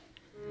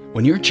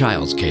When your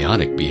child's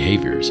chaotic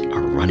behaviors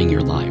are running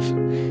your life,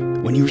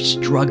 when you're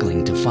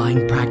struggling to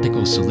find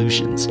practical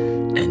solutions,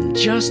 and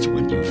just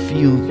when you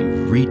feel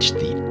you've reached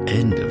the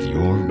end of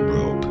your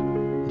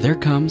rope, there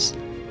comes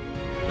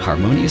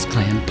Harmonious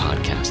Clan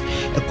Podcast,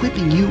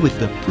 equipping you with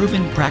the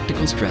proven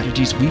practical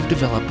strategies we've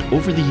developed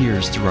over the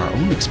years through our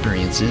own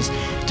experiences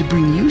to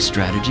bring you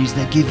strategies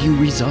that give you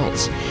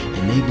results,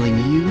 enabling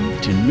you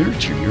to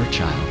nurture your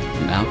child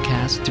from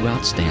outcast to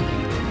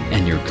outstanding,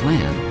 and your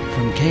clan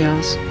from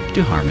chaos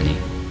to harmony.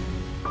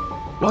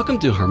 Welcome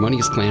to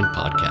Harmonious Clan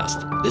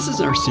Podcast. This is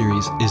our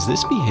series, Is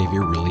This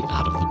Behavior Really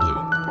Out of the Blue?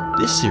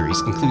 This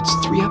series includes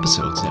 3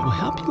 episodes that will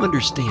help you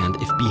understand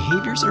if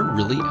behaviors are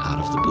really out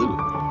of the blue.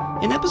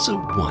 In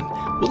episode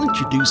 1, we'll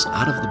introduce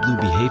out-of-the-blue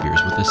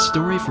behaviors with a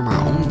story from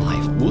our own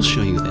life. We'll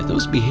show you that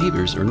those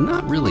behaviors are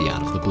not really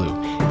out of the blue,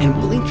 and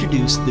we'll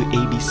introduce the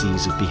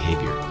ABCs of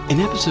behavior. In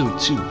episode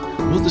 2,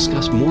 we'll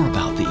discuss more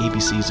about the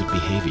ABCs of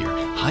behavior,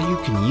 how you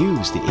can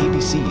use the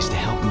ABCs to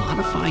help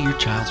modify your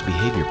child's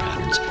behavior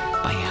patterns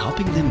by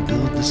helping them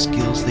build the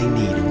skills they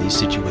need in these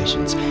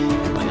situations,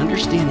 and by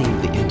understanding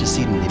the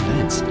antecedent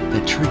events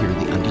that trigger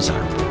the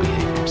undesirable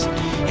behaviors.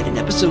 And in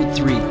episode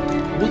 3,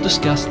 we'll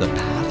discuss the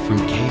path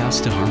from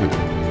chaos to harmony.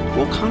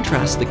 We'll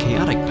contrast the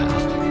chaotic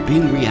path,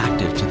 being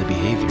reactive to the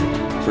behavior,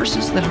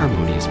 versus the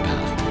harmonious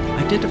path,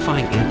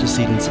 identifying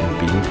antecedents and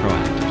being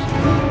proactive.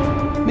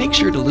 Make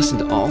sure to listen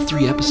to all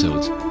 3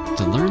 episodes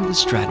to learn the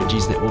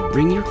strategies that will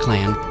bring your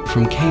clan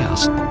from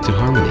chaos to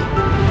harmony.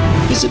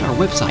 Visit our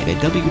website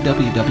at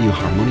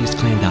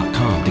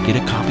www.harmoniousclan.com to get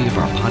a copy of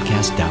our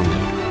podcast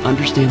download,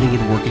 Understanding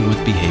and Working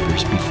with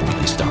Behaviors Before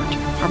They Start.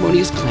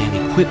 Harmonious Clan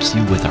equips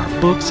you with our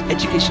books,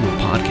 educational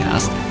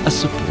podcasts, a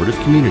supportive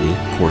community,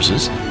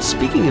 courses,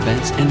 speaking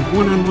events, and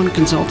one-on-one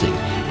consulting,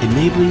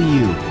 enabling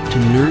you to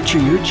nurture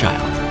your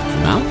child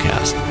from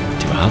outcast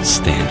to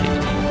outstanding,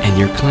 and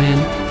your clan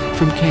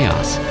from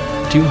chaos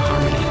to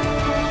harmony.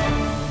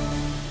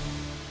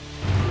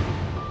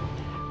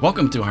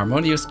 Welcome to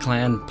Harmonious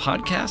Clan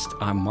Podcast.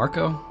 I'm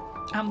Marco.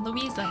 I'm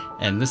Louisa.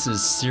 And this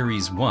is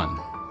Series 1.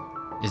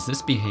 Is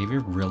this behavior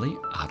really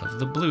out of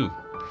the blue?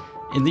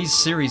 In these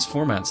series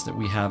formats that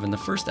we have, in the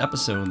first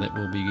episode that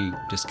we'll be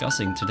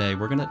discussing today,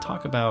 we're going to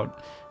talk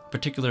about a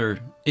particular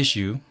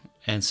issue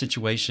and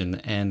situation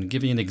and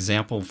give you an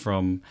example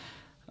from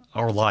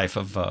our life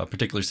of a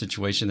particular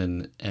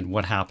situation and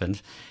what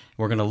happened.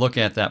 We're going to look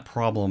at that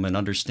problem and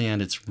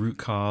understand its root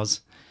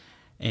cause.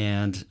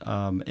 And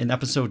in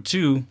episode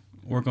 2,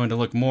 we're going to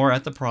look more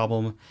at the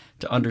problem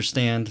to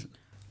understand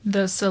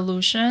the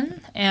solution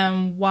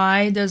and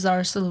why does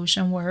our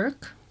solution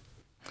work.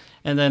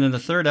 And then in the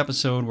third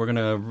episode,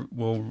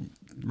 we'll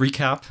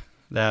recap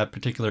that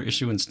particular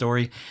issue and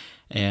story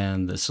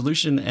and the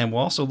solution. And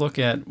we'll also look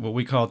at what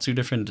we call 2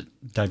 different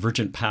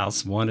divergent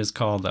paths. One is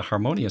called the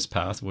harmonious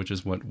path, which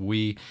is what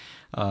we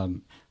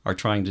are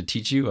trying to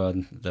teach you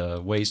on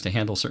the ways to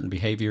handle certain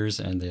behaviors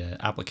and the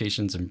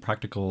applications and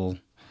practical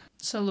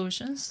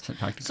solutions.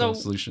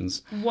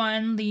 Solutions.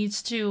 One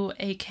leads to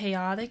a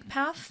chaotic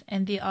path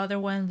and the other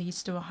one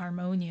leads to a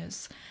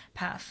harmonious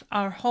path.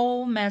 Our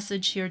whole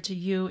message here to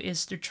you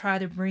is to try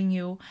to bring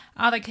you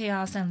out of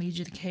chaos and lead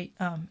you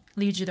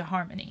to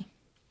harmony.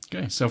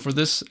 Okay, so for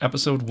this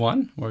episode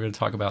 1, we're going to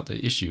talk about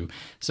the issue.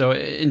 So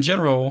in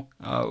general,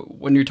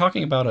 when you're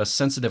talking about a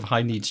sensitive,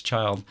 high needs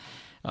child,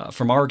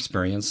 from our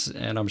experience,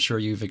 and I'm sure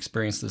you've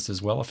experienced this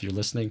as well if you're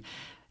listening,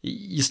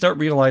 you start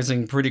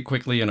realizing pretty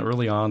quickly and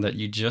early on that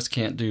you just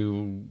can't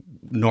do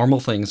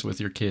normal things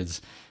with your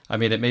kids. I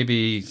mean, it may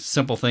be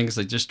simple things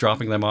like just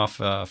dropping them off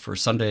for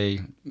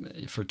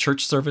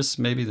church service,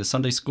 maybe the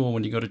Sunday school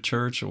when you go to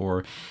church,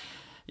 or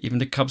even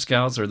to Cub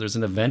Scouts, or there's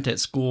an event at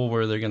school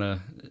where they're going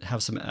to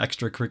have some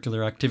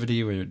extracurricular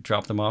activity where you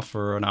drop them off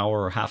for an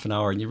hour or half an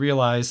hour, and you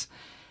realize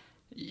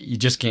you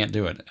just can't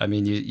do it. I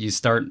mean, you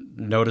start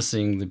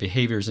noticing the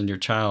behaviors in your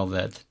child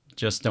that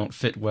just don't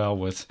fit well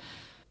with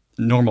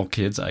normal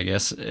kids, I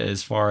guess,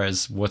 as far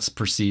as what's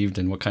perceived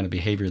and what kind of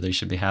behavior they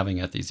should be having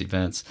at these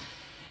events.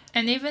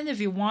 And even if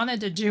you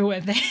wanted to do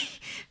it,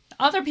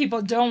 other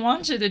people don't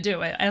want you to do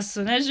it. As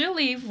soon as you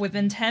leave,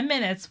 within 10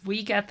 minutes,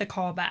 we get the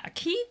call back.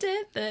 He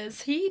did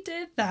this, he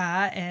did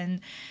that, and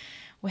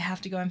we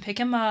have to go and pick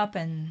him up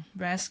and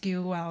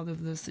rescue out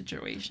of the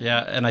situation.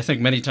 Yeah, and I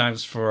think many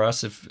times for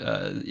us, if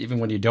even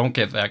when you don't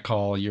get that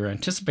call, you're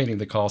anticipating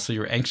the call, so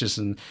you're anxious,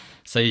 and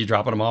say you're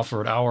dropping them off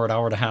for an hour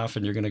and a half,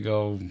 and you're going to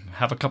go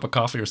have a cup of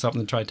coffee or something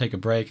and try to take a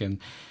break, and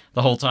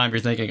the whole time you're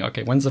thinking,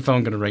 okay, when's the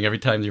phone going to ring? Every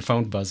time your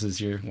phone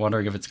buzzes, you're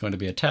wondering if it's going to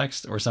be a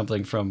text or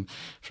something from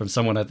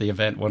someone at the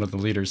event, one of the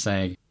leaders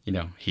saying,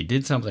 he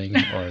did something,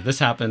 or this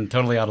happened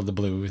totally out of the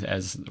blue,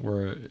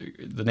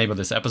 the name of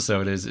this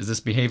episode is this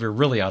behavior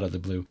really out of the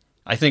blue?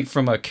 I think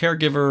from a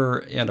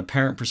caregiver and a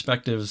parent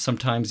perspective,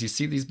 sometimes you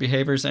see these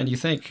behaviors and you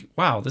think,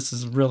 wow, this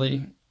is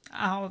really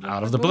out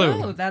of the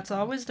blue. That's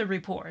always the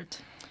report.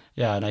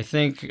 Yeah, and I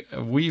think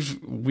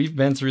we've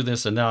been through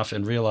this enough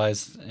and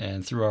realized,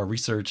 and through our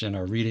research and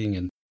our reading,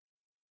 and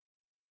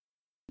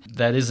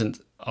that isn't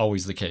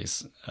always the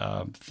case.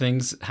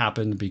 Things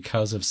happen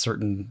because of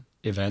certain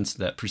events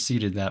that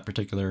preceded that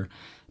particular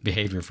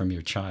behavior from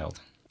your child.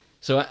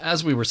 So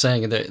as we were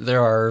saying,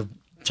 there are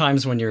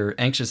times when you're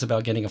anxious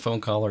about getting a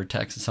phone call or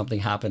text and something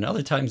happened.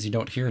 Other times you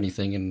don't hear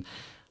anything, and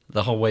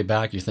the whole way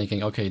back you're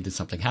thinking, okay, did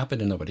something happen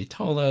and nobody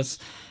told us?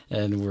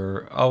 And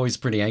we're always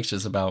pretty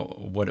anxious about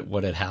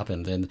what had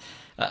happened. And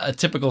a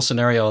typical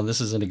scenario, and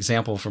this is an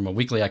example from a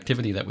weekly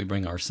activity that we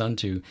bring our son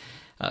to,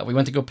 we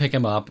went to go pick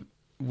him up.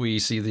 We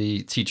see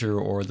the teacher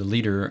or the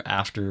leader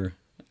after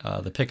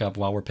the pickup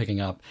while we're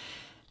picking up.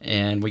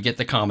 And we get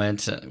the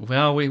comment,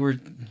 well, we were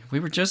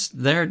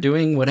just there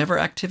doing whatever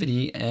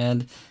activity,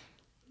 and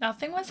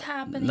nothing was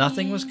happening.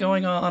 Nothing was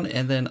going on,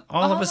 and then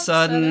all of a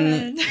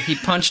sudden, he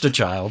punched a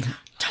child.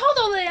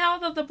 Totally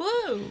out of the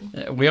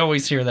blue. We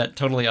always hear that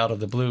totally out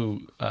of the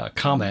blue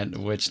comment,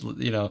 which,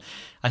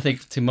 I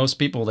think to most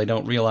people, they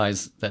don't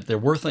realize that there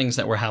were things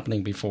that were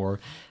happening before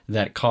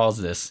that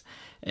caused this.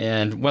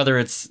 And whether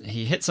it's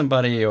he hit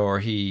somebody or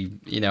he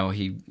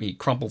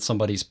crumpled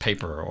somebody's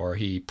paper or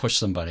he pushed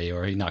somebody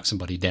or he knocked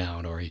somebody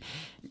down or he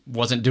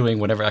wasn't doing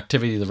whatever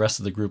activity the rest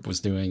of the group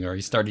was doing or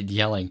he started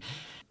yelling.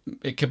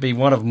 It could be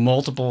one of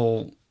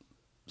multiple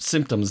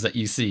symptoms that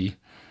you see.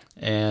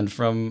 And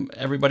from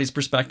everybody's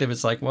perspective,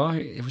 it's like, well,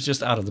 it was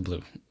just out of the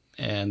blue.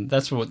 And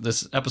that's what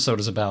this episode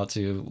is about,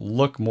 to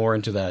look more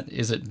into that.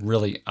 Is it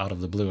really out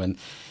of the blue? And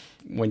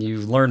when you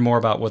learn more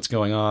about what's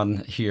going on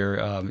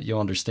here, you'll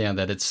understand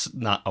that it's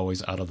not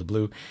always out of the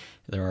blue.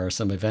 There are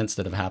some events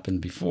that have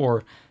happened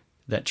before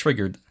that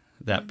triggered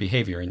that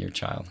behavior in your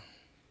child.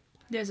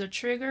 There's a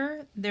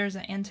trigger, there's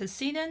an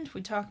antecedent.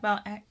 We talk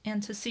about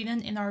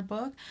antecedent in our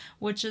book,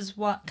 which is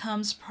what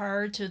comes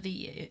prior to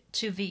the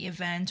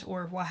event,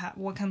 or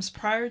what comes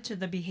prior to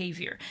the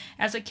behavior.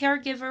 As a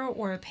caregiver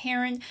or a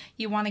parent,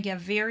 you want to get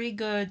very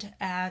good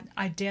at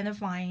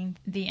identifying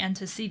the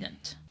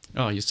antecedent.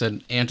 Oh, you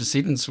said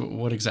antecedents.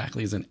 What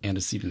exactly is an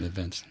antecedent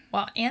event?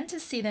 Well,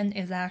 antecedent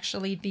is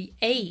actually the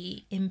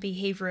A in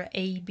behavior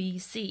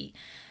ABC.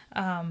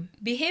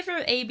 Behavior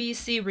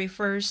ABC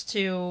refers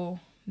to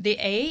the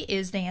A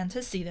is the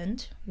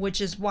antecedent,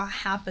 which is what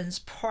happens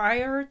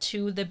prior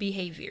to the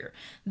behavior.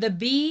 The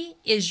B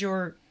is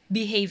your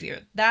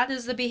behavior. That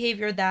is the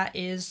behavior that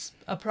is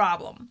a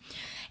problem.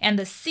 And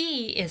the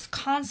C is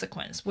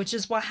consequence, which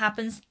is what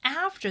happens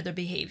after the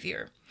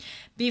behavior.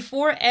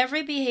 Before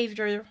every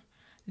behavior,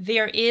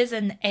 there is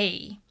an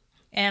A.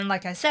 And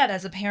like I said,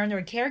 as a parent or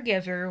a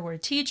caregiver or a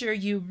teacher,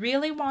 you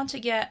really want to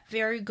get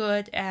very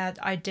good at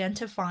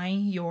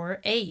identifying your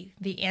A,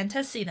 the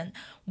antecedent.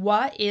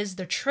 What is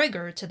the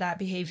trigger to that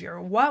behavior?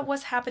 What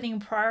was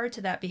happening prior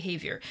to that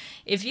behavior?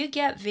 If you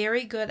get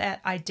very good at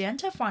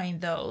identifying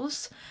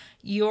those,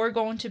 you're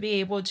going to be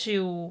able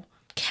to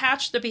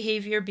catch the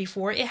behavior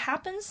before it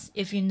happens.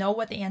 If you know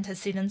what the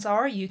antecedents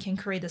are, you can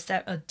create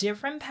a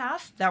different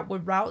path that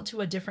would route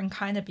to a different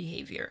kind of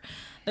behavior.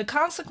 The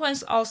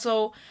consequence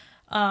also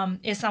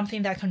is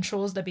something that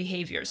controls the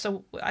behavior.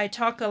 So I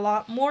talk a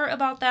lot more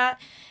about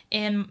that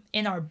in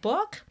our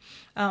book.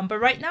 But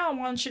right now, I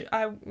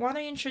want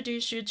to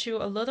introduce you to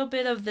a little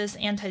bit of this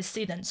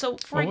antecedent. So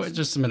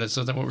just a minute.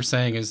 So then what we're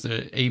saying is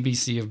the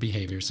ABC of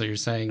behavior. So you're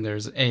saying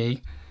there's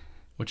A,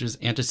 which is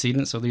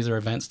antecedent. So these are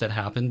events that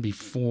happen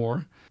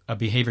before a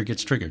behavior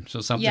gets triggered. So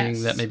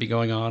something that may be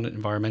going on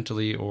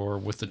environmentally or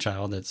with the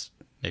child that's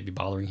maybe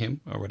bothering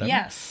him or whatever.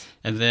 Yes.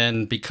 And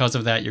then because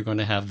of that, you're going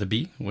to have the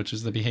B, which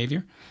is the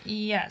behavior.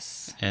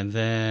 Yes. And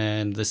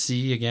then the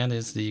C, again,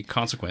 is the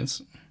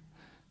consequence.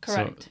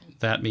 Correct. So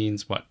that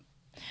means what?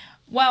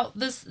 Well,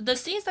 the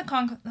C is the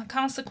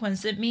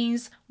consequence. It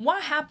means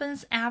what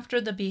happens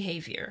after the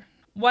behavior.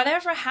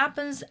 Whatever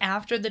happens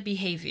after the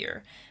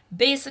behavior,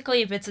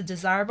 basically, if it's a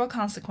desirable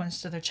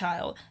consequence to the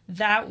child,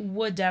 that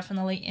would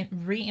definitely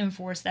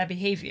reinforce that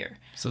behavior.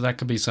 So that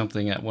could be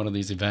something at one of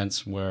these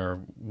events where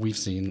we've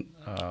seen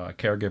a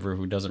caregiver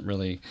who doesn't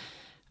really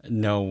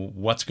know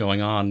what's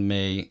going on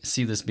may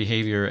see this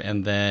behavior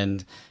and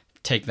then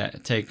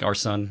take our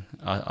son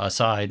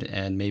aside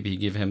and maybe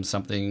give him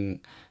something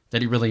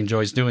that he really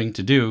enjoys doing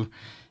to do,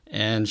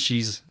 and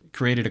she's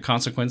created a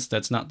consequence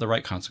that's not the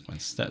right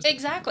consequence.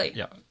 Exactly.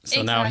 Yeah.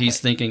 So now he's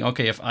thinking,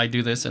 okay, if I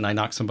do this and I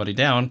knock somebody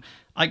down,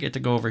 I get to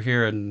go over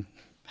here and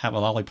have a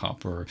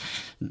lollipop or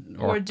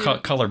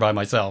color by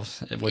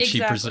myself, which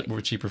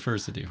he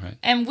prefers to do, right?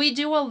 And we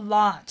do a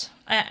lot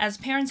as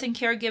parents and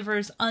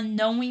caregivers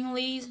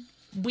unknowingly.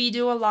 We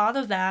do a lot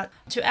of that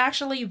to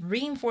actually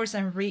reinforce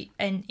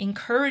and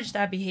encourage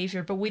that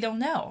behavior, but we don't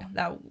know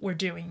that we're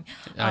doing.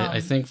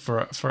 I think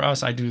for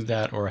us, I do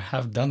that or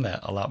have done that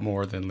a lot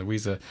more than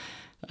Louisa.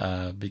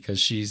 Because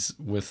she's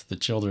with the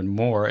children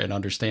more and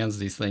understands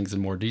these things in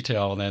more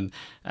detail. And then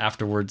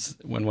afterwards,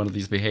 when one of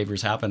these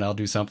behaviors happen, I'll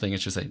do something and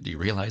she'll say, do you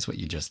realize what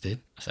you just did?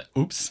 I say,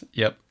 oops,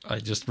 yep, I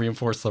just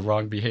reinforced the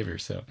wrong behavior.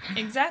 So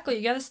exactly.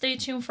 You got to stay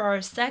tuned for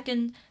our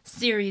second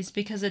series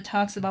because it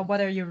talks about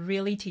what are you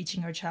really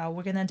teaching your child.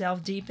 We're going to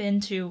delve deep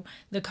into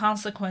the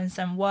consequence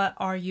and what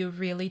are you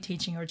really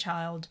teaching your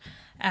child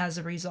as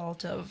a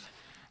result of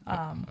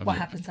what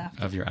happens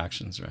after. Of your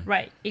actions, right?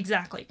 Right,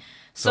 exactly.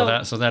 So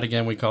that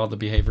again we call the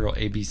behavioral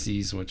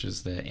ABCs, which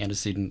is the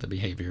antecedent, the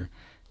behavior,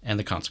 and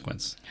the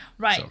consequence.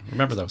 Right. So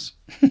remember those.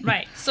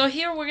 Right. So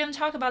here we're going to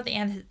talk about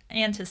the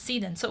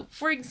antecedent. So,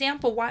 for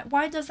example,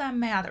 why does that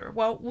matter?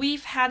 Well,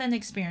 we've had an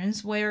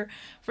experience where,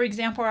 for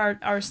example,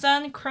 our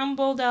son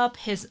crumbled up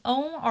his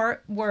own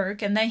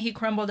artwork, and then he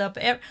crumbled up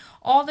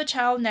all the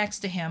child next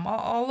to him,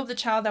 all of the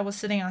child that was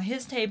sitting on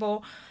his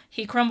table.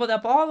 He crumbled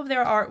up all of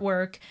their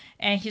artwork,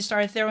 and he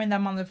started throwing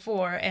them on the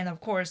floor. And of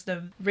course,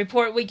 the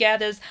report we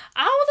get is,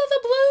 out of the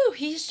blue,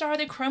 he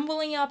started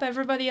crumbling up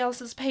everybody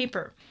else's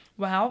paper.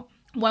 Well,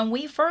 when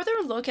we further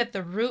look at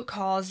the root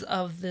cause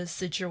of this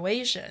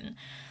situation,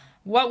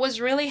 what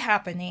was really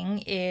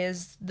happening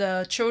is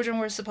the children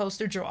were supposed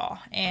to draw,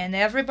 and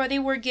everybody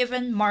were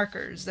given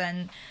markers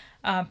and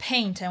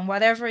paint and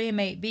whatever it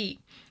may be.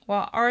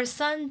 Well, our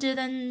son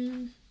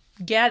didn't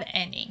get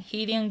any.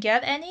 He didn't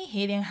get any.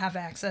 He didn't have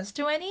access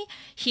to any.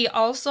 He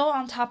also,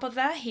 on top of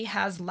that, he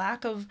has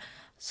lack of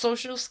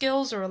social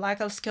skills or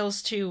lack of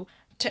skills to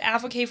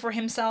advocate for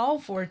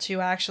himself or to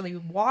actually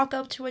walk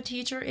up to a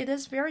teacher. It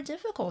is very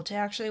difficult to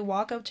actually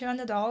walk up to an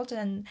adult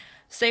and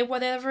say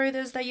whatever it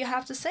is that you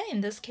have to say.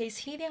 In this case,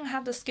 he didn't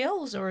have the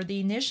skills or the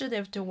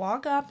initiative to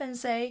walk up and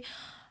say,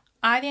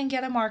 I didn't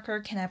get a marker,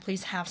 can I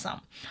please have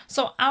some?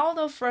 So out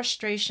of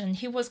frustration,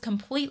 he was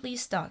completely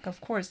stuck.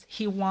 Of course,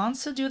 he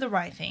wants to do the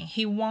right thing.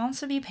 He wants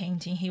to be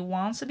painting. He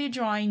wants to be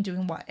drawing,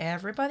 doing what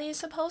everybody is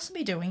supposed to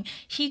be doing.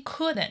 He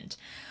couldn't.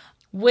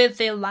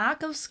 With a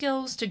lack of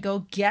skills to go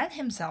get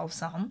himself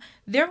some,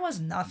 there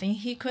was nothing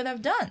he could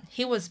have done.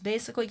 He was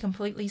basically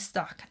completely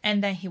stuck.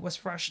 And then he was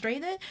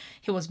frustrated.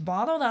 He was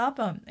bottled up,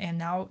 and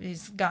now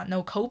he's got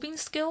no coping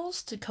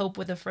skills to cope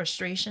with the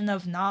frustration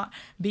of not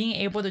being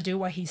able to do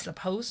what he's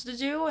supposed to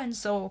do. And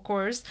so, of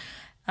course,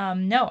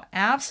 no,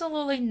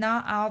 absolutely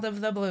not out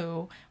of the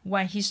blue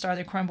when he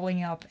started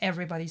crumbling up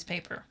everybody's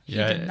paper. He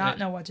did not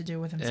know what to do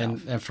with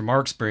himself. And from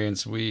our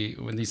experience,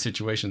 when these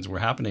situations were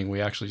happening,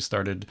 we actually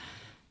started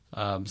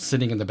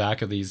sitting in the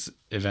back of these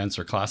events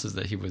or classes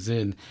that he was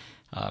in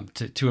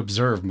to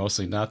observe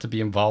mostly, not to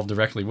be involved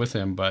directly with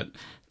him, but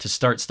to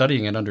start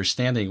studying and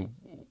understanding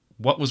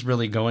what was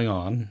really going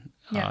on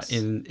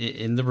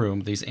in the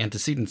room, these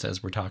antecedents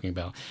as we're talking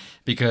about.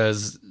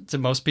 Because to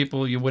most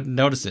people, you wouldn't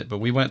notice it, but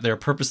we went there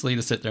purposely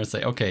to sit there and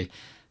say, okay,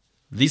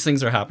 these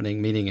things are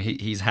happening, meaning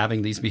he's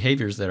having these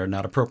behaviors that are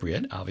not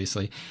appropriate,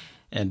 obviously,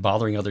 and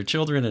bothering other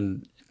children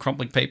and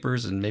crumpling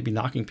papers and maybe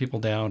knocking people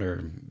down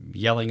or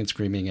yelling and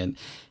screaming. And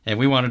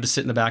we wanted to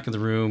sit in the back of the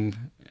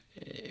room,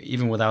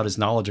 even without his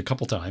knowledge a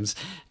couple times,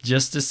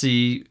 just to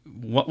see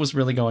what was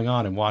really going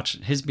on and watch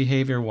his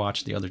behavior,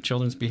 watch the other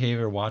children's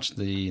behavior, watch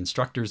the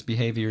instructors'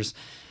 behaviors,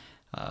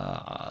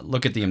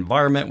 look at the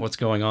environment, what's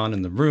going on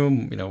in the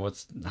room,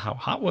 how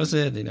hot was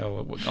it,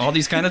 all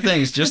these kind of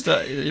things, just,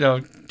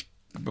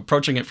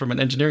 approaching it from an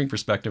engineering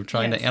perspective,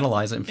 trying to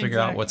analyze it and figure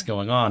out what's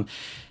going on.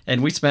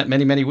 And we spent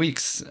many, many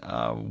weeks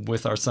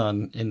with our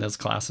son in those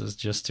classes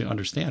just to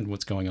understand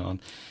what's going on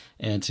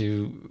and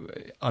to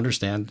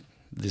understand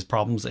these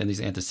problems and these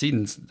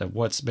antecedents, that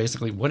what is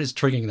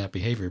triggering that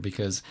behavior,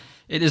 because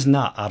it is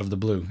not out of the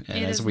blue.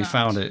 And as we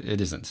found it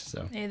isn't.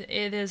 So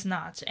it is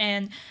not.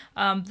 And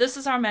this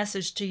is our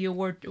message to you.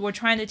 We're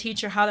trying to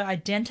teach you how to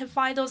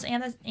identify those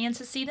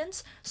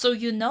antecedents so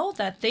you know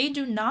that they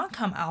do not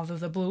come out of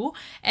the blue,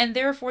 and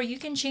therefore you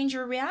can change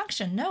your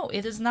reaction. No,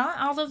 it is not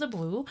out of the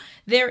blue.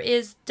 There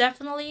is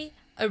definitely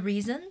a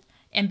reason.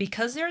 And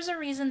because there's a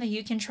reason that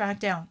you can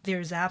track down,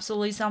 there's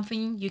absolutely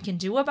something you can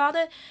do about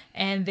it,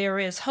 and there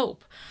is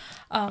hope.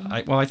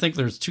 I think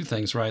there's two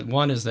things, right?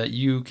 One is that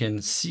you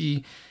can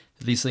see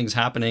these things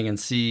happening and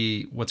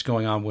see what's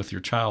going on with your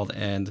child.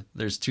 And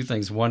there's two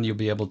things. One, you'll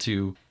be able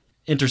to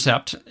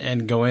intercept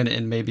and go in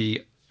and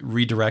maybe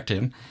redirect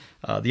him.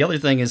 The other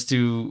thing is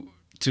to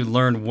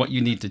learn what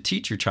you need to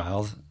teach your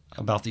child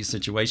about these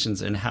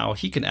situations and how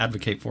he can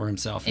advocate for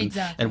himself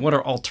and what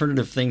are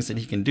alternative things that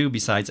he can do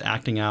besides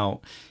acting out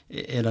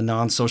in a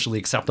non-socially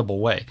acceptable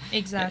way.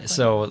 Exactly.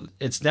 So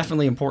it's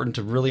definitely important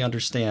to really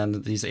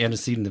understand these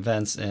antecedent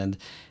events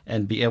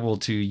and be able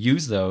to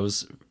use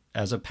those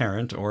as a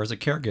parent or as a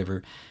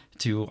caregiver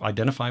to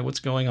identify what's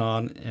going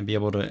on and be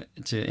able to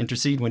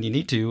intercede when you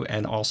need to,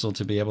 and also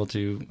to be able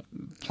to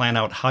plan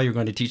out how you're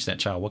going to teach that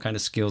child. What kind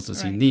of skills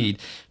does he need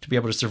to be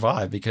able to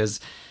survive? Because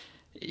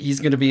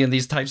he's going to be in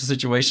these types of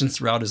situations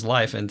throughout his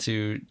life, and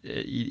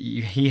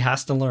he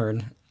has to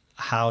learn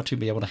how to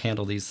be able to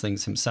handle these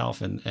things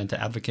himself and to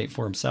advocate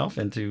for himself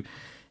and to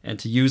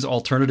use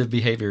alternative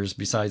behaviors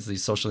besides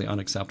these socially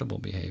unacceptable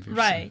behaviors.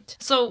 Right.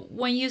 So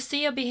when you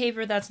see a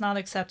behavior that's not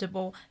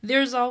acceptable,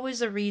 there's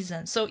always a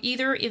reason. So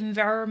either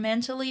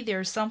environmentally,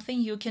 there's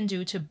something you can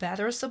do to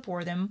better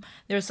support him.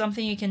 There's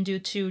something you can do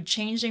to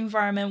change the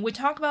environment. We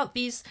talk about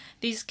these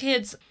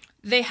kids,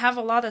 they have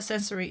a lot of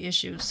sensory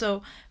issues.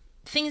 So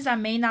things that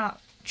may not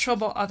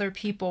trouble other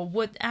people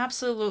would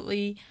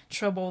absolutely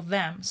trouble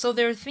them. So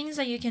there are things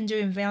that you can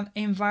do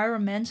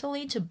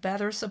environmentally to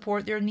better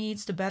support their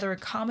needs, to better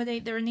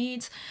accommodate their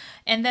needs.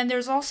 And then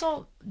there's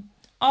also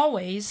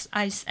always,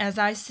 as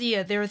I see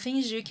it, there are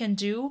things you can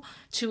do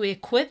to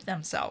equip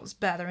themselves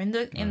better. In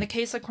the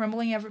case of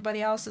crumbling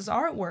everybody else's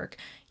artwork,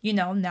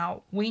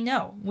 now we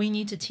know we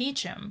need to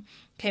teach him,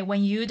 okay,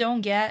 when you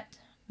don't get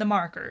the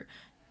marker,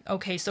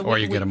 okay, so or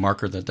you get a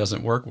marker that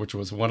doesn't work, which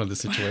was one of the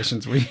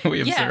situations we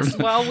observed. Yes,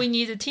 well, we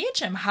need to teach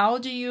him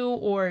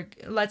or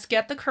let's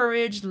get the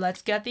courage,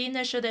 let's get the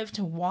initiative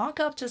to walk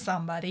up to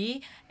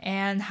somebody,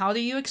 and how do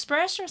you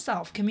express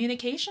yourself?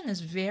 Communication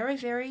is very,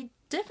 very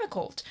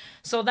difficult.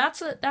 So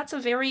that's a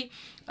very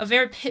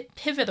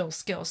pivotal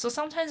skill. So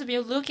sometimes if you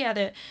look at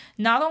it,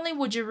 not only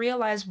would you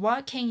realize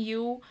what can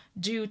you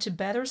do to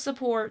better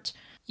support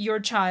your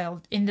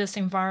child in this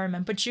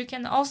environment, but you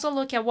can also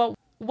look at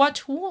what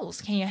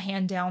tools can you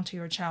hand down to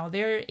your child.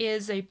 There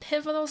is a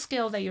pivotal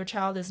skill that your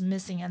child is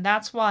missing, and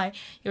that's why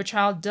your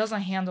child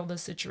doesn't handle the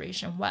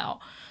situation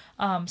well.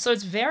 So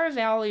it's very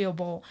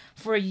valuable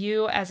for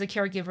you as a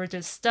caregiver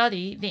to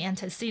study the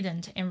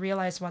antecedent and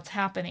realize what's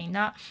happening.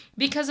 Not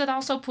because it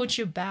also puts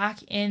you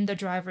back in the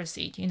driver's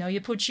seat.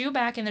 You put you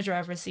back in the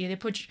driver's seat.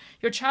 It puts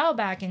your child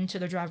back into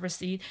the driver's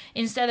seat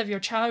instead of your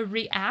child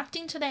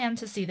reacting to the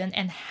antecedent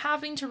and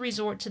having to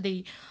resort to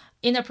the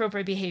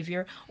inappropriate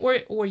behavior,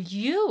 or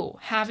you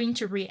having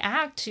to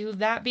react to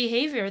that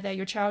behavior that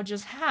your child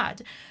just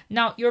had.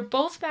 Now, you're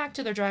both back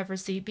to the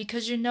driver's seat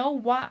because you know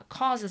what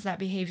causes that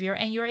behavior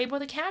and you're able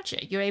to catch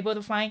it. You're able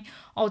to find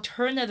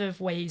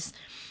alternative ways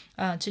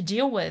to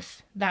deal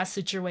with that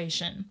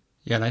situation.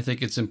 Yeah, and I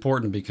think it's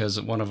important because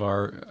one of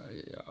our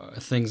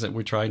things that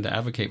we're trying to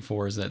advocate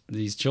for is that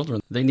these children,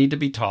 they need to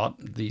be taught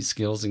these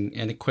skills and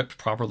equipped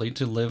properly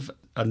to live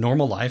a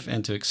normal life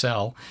and to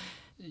excel.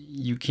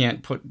 You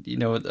can't put,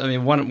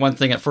 one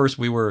thing at first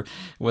we were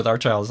with our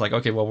child is like,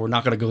 okay, well, we're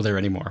not going to go there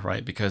anymore,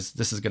 right? Because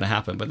this is going to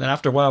happen. But then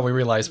after a while, we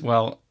realized,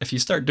 well, if you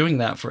start doing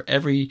that for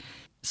every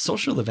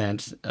social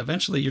event,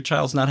 eventually your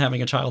child's not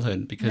having a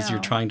childhood because you're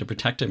trying to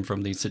protect him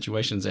from these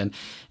situations. And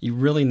you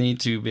really need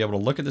to be able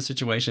to look at the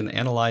situation,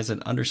 analyze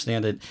it,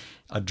 understand it,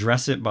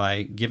 address it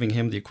by giving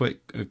him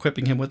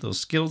equipping him with those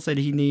skills that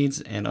he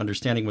needs and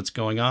understanding what's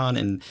going on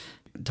and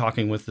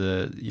talking with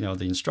the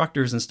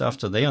instructors and stuff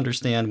so they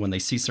understand when they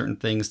see certain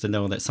things to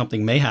know that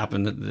something may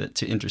happen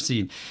to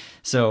intercede.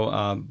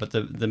 So, but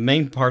the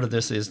main part of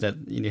this is that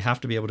you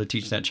have to be able to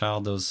teach that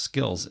child those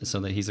skills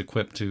so that he's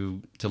equipped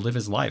to live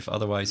his life.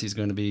 Otherwise, he's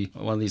going to be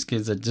one of these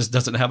kids that just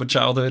doesn't have a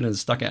childhood and is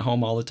stuck at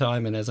home all the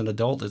time. And as an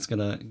adult, it's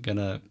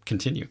gonna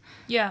continue.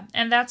 Yeah,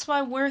 and that's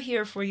why we're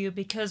here for you,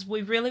 because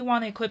we really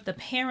want to equip the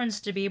parents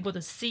to be able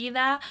to see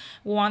that.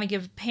 We want to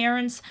give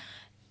parents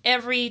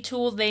every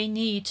tool they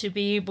need to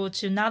be able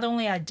to not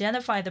only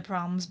identify the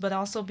problems, but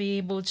also be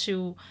able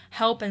to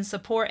help and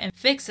support and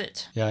fix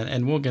it. Yeah,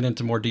 and we'll get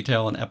into more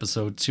detail in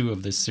episode 2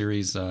 of this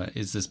series,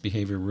 Is This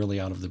Behavior Really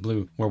Out of the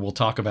Blue, where we'll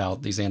talk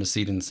about these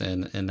antecedents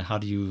and how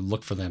do you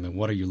look for them and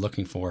what are you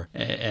looking for.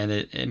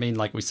 And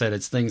like we said,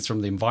 it's things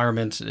from the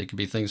environment. It could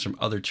be things from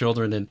other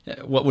children and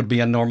what would be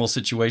a normal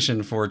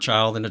situation for a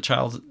child, and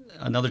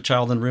another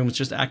child in the room is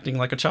just acting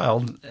like a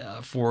child.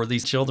 For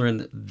these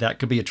children, that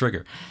could be a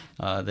trigger.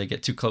 They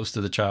get too close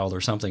to the child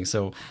or something.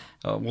 So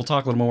we'll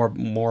talk a little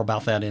more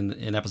about that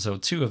in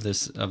episode 2 of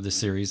this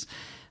series.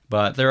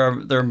 But there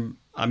are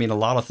a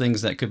lot of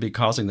things that could be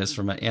causing this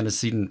from an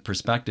antecedent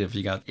perspective.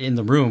 You got in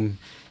the room,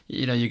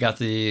 you got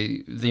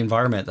the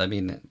environment.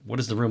 What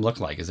does the room look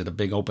like? Is it a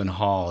big open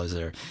hall? Is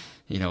there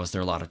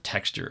a lot of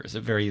texture? Is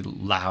it very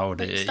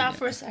loud? Stop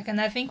for a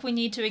second. I think we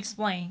need to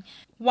explain.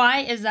 Why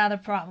is that a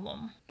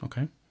problem?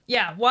 Okay.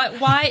 Yeah,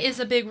 why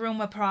is a big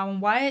room a problem?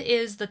 Why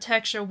is the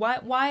texture?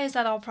 Why is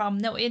that all a problem?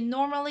 No, it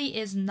normally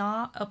is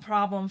not a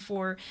problem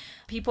for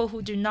people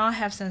who do not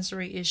have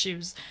sensory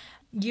issues.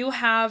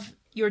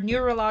 Your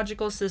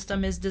neurological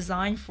system is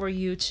designed for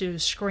you to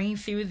screen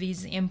through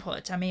these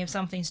inputs. If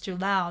something's too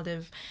loud,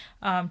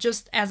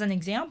 just as an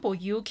example,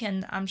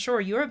 I'm sure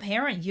you're a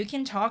parent, you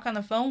can talk on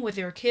the phone with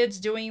your kids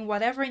doing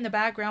whatever in the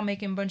background,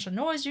 making a bunch of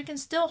noise. You can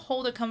still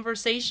hold a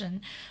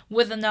conversation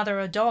with another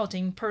adult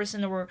in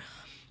person or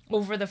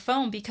over the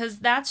phone, because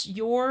that's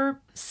your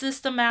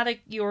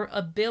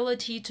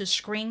ability to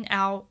screen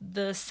out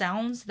the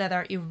sounds that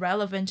are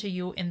irrelevant to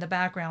you in the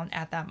background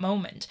at that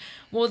moment.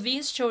 Well,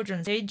 these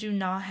children, they do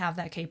not have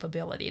that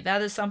capability.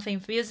 That is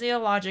something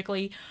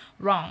physiologically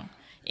wrong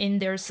in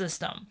their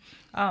system.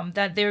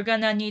 That they're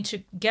gonna need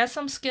to get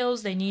some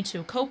skills, they need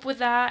to cope with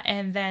that,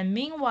 and then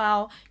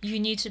meanwhile, you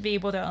need to be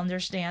able to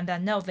understand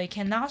that no, they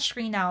cannot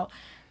screen out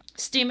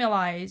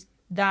stimuli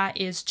that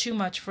is too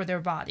much for their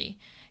body.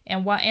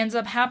 And what ends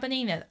up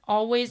happening, it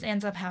always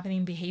ends up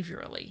happening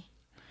behaviorally.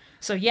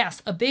 So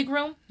yes, a big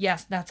room,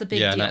 yes, that's a big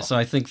deal. Yeah, so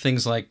I think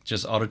things like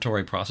just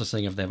auditory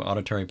processing, if they have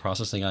auditory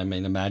processing,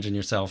 imagine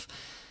yourself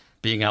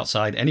being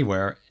outside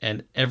anywhere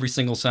and every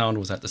single sound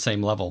was at the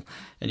same level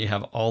and you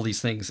have all these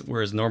things,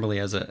 whereas normally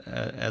as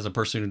a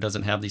person who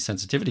doesn't have these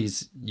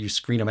sensitivities, you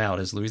screen them out,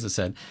 as Louisa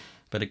said.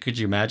 But could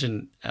you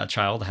imagine a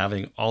child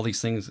having all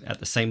these things at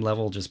the same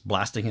level, just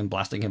blasting him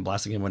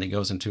when he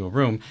goes into a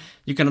room?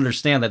 You can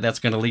understand that that's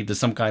going to lead to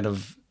some kind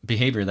of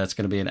behavior that's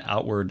going to be an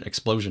outward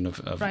explosion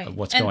of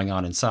what's going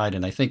on inside.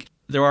 And I think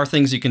there are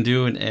things you can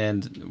do,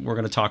 and we're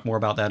going to talk more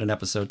about that in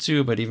episode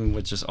 2, but even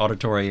with just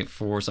auditory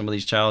for some of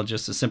these child,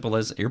 just as simple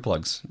as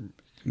earplugs.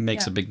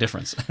 makes a big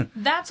difference.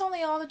 That's only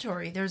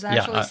auditory. There's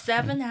actually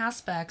 7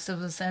 aspects of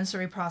the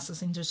sensory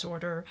processing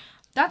disorder.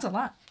 That's a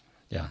lot.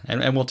 Yeah,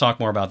 and we'll talk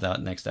more about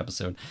that next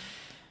episode.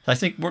 I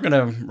think we're going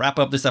to wrap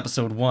up this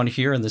episode 1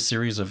 here in the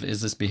series of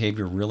Is This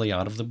Behavior Really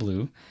Out of the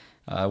Blue?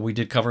 We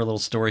did cover a little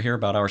story here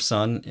about our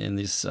son in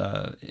these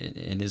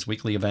in his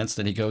weekly events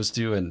that he goes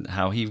to and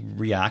how he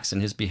reacts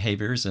in his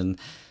behaviors, and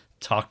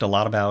talked a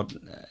lot about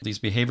these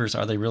behaviors.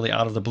 Are they really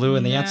out of the blue?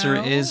 And the answer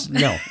is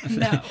no.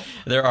 No.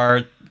 There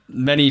are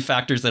many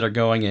factors that are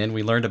going in.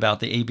 We learned about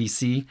the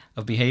ABC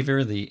of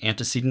behavior, the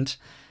antecedent.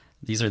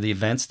 These are the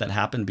events that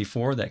happened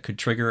before that could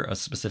trigger a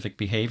specific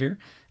behavior.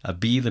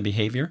 B, the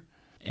behavior.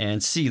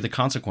 And C, the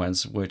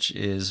consequence, which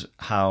is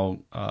how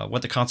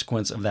what the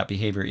consequence of that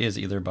behavior is,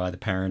 either by the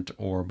parent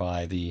or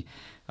by the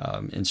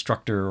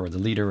instructor or the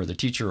leader or the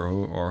teacher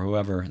or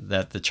whoever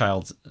that the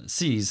child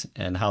sees,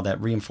 and how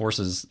that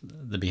reinforces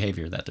the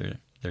behavior that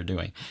they're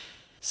doing.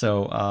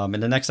 So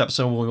in the next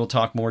episode, we will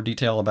talk more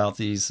detail about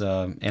these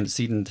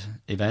antecedent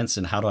events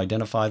and how to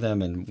identify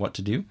them and what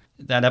to do.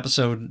 That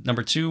episode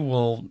number 2,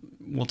 we'll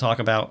talk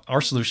about our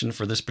solution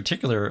for this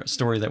particular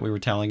story that we were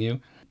telling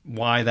you,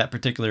 why that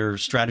particular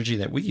strategy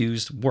that we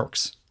used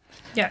works.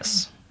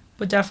 Yes,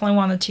 we definitely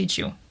want to teach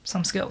you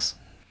some skills.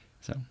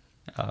 So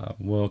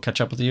we'll catch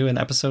up with you in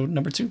episode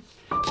number 2.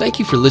 Thank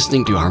you for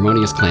listening to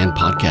Harmonious Clan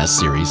podcast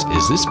series,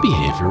 Is This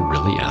Behavior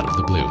Really Out of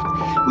the Blue?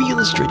 We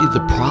illustrated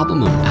the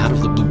problem of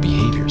out-of-the-blue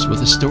behaviors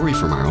with a story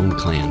from our own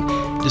clan,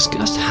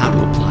 discussed how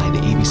to apply the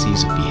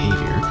ABCs of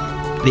behavior,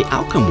 the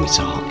outcome we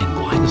saw, and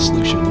why the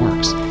solution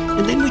works.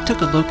 And then we took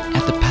a look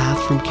at the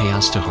path from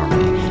chaos to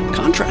harmony,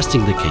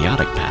 contrasting the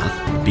chaotic path,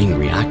 being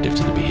reactive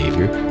to the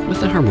behavior, with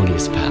the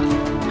harmonious path,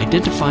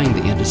 identifying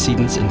the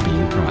antecedents and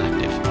being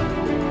proactive.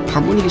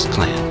 Harmonious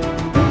Clan,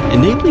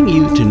 enabling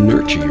you to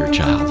nurture your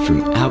child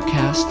from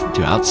outcast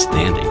to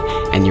outstanding,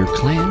 and your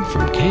clan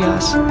from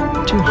chaos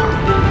to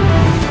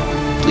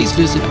harmony. Please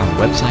visit our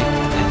website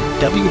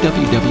at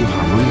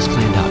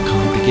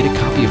www.harmoniousclan.com to get a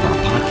copy of our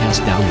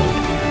podcast download,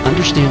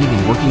 Understanding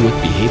and Working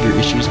with Behavior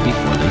Issues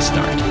Before They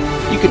Start.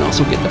 You can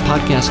also get the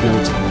podcast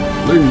notes,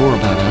 learn more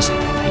about us,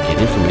 and get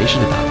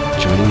information about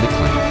joining the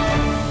clan.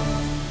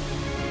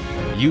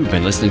 You've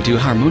been listening to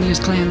Harmonious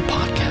Clan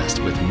Podcast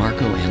with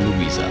Marco and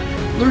Louisa.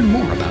 Learn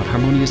more about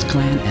Harmonious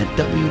Clan at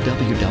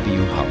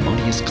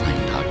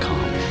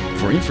www.harmoniousclan.com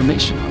for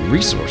information on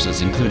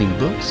resources including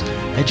books,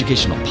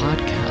 educational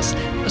podcasts,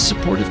 a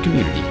supportive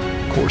community,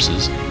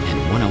 courses,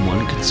 and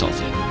one-on-one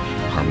consulting.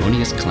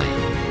 Harmonious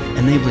Clan,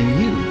 enabling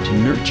you to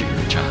nurture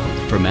your child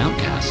from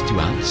outcast to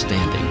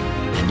outstanding,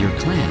 and your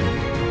clan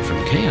from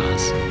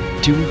chaos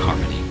to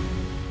harmony.